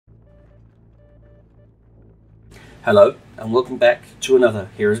Hello and welcome back to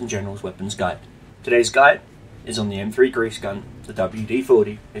another Heroes and Generals Weapons Guide. Today's guide is on the M3 grease gun, the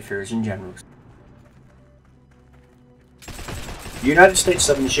WD40 of Heroes and Generals. The United States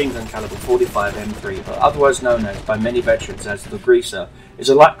submachine gun caliber 45 M3, or otherwise known as by many veterans as the Greaser, is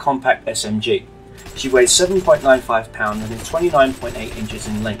a light compact SMG. She weighs 7.95 pounds and is 29.8 inches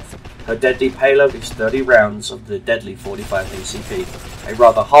in length. Her deadly payload is 30 rounds of the deadly 45 ACP, a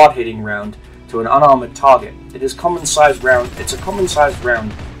rather hard-hitting round to an unarmoured target. It's a common sized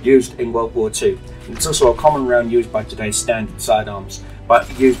round used in World War II. And it's also a common round used by today's standard sidearms,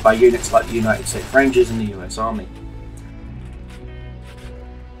 but used by units like the United States Rangers and the US Army.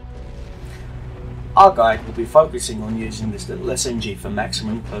 Our guide will be focusing on using this little SMG for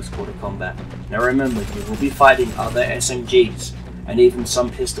maximum close quarter combat. Now remember, you will be fighting other SMGs and even some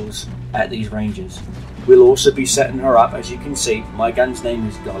pistols at these ranges. We'll also be setting her up. As you can see, my gun's name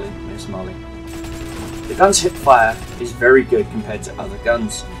is Golly, Miss Molly. The gun's hip fire is very good compared to other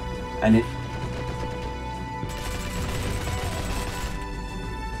guns, and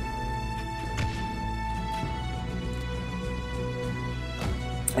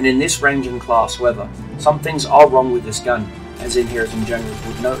in this range and class weather, some things are wrong with this gun, as in Heroes and Generals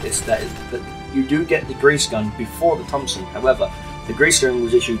would notice that you do get the grease gun before the Thompson. However, the grease gun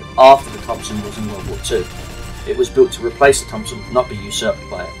was issued after the Thompson was in World War II. It was built to replace the Thompson, not be usurped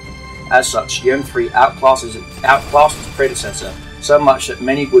by it. As such, the M3 outclasses its predecessor so much that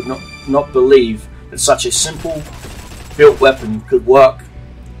many would not believe that such a simple built weapon could work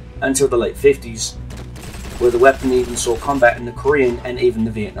until the late 50s, where the weapon even saw combat in the Korean and even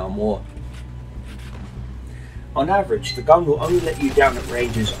the Vietnam War. On average, the gun will only let you down at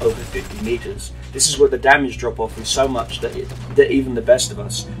ranges over 50 meters. This is where the damage drop-off is so much that even the best of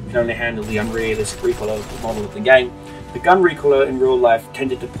us can only handle the unrealistic recoil model of the game. The gun recoiler in real life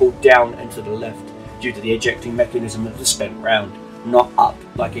tended to pull down and to the left due to the ejecting mechanism of the spent round, not up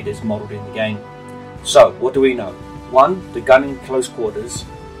like it is modelled in the game. So, what do we know? 1. The gun in close quarters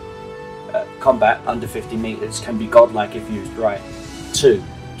combat under 50 meters can be godlike if used right. 2.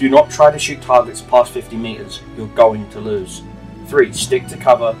 Do not try to shoot targets past 50 meters, you're going to lose. 3. Stick to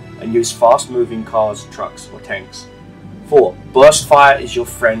cover and use fast moving cars, trucks or tanks. 4. Burst fire is your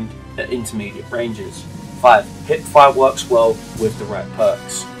friend at intermediate ranges. 5. Hip fire works well with the right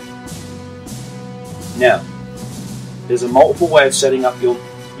perks. Now, there's a multiple way of setting up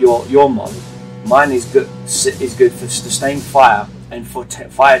your mod. Mine is good for sustained fire and for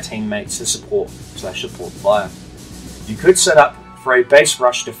fire teammates to support fire. You could set up for a base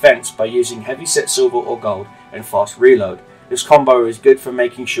rush defense by using heavy set silver or gold and fast reload. This combo is good for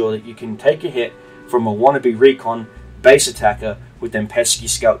making sure that you can take a hit from a wannabe recon base attacker with them pesky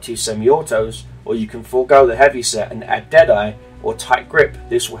Scout 2 semi-autos, or you can forego the heavy set and add Deadeye or tight grip.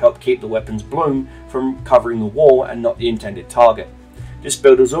 This will help keep the weapon's bloom from covering the wall and not the intended target. This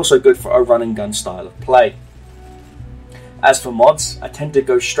build is also good for a run and gun style of play. As for mods, I tend to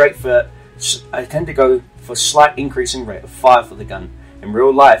go for slight increasing rate of fire for the gun. In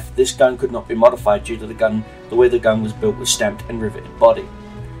real life, this gun could not be modified due to the way the gun was built with stamped and riveted body.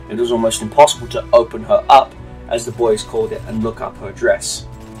 It was almost impossible to open her up, as the boys called it, and look up her dress.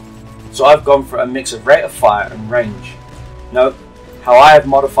 So I've gone for a mix of rate of fire and range. Note how I have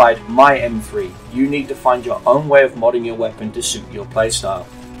modified my M3. You need to find your own way of modding your weapon to suit your playstyle.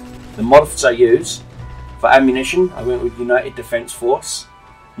 The mods I use: for ammunition, I went with United Defense Force,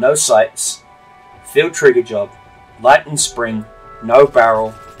 no sights, field trigger job, light and spring, no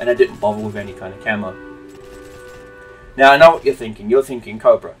barrel, and I didn't bother with any kind of camo. Now I know what you're thinking. You're thinking,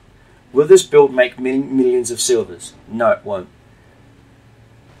 Cobra, will this build make millions of silvers? No, it won't.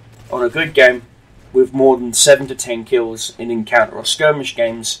 On a good game, with more than 7 to 10 kills in encounter or skirmish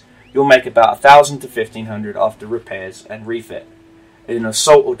games, you'll make about 1,000 to 1,500 after repairs and refit. In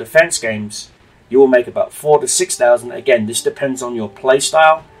assault or defense games, you will make about 4 to 6,000. Again, this depends on your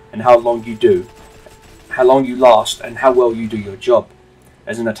playstyle and how long you last, and how well you do your job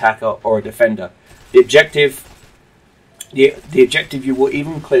as an attacker or a defender. The objective you will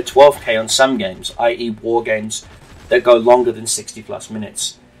even clear 12k on some games, i.e. war games that go longer than 60 plus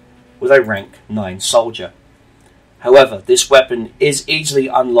minutes, with a rank 9 soldier. However, this weapon is easily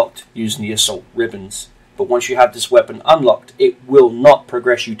unlocked using the assault ribbons, but once you have this weapon unlocked, it will not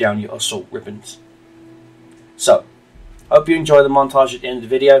progress you down your assault ribbons. So, hope you enjoy the montage at the end of the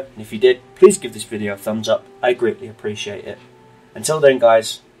video, and if you did, please give this video a thumbs up. I greatly appreciate it. Until then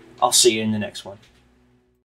guys, I'll see you in the next one.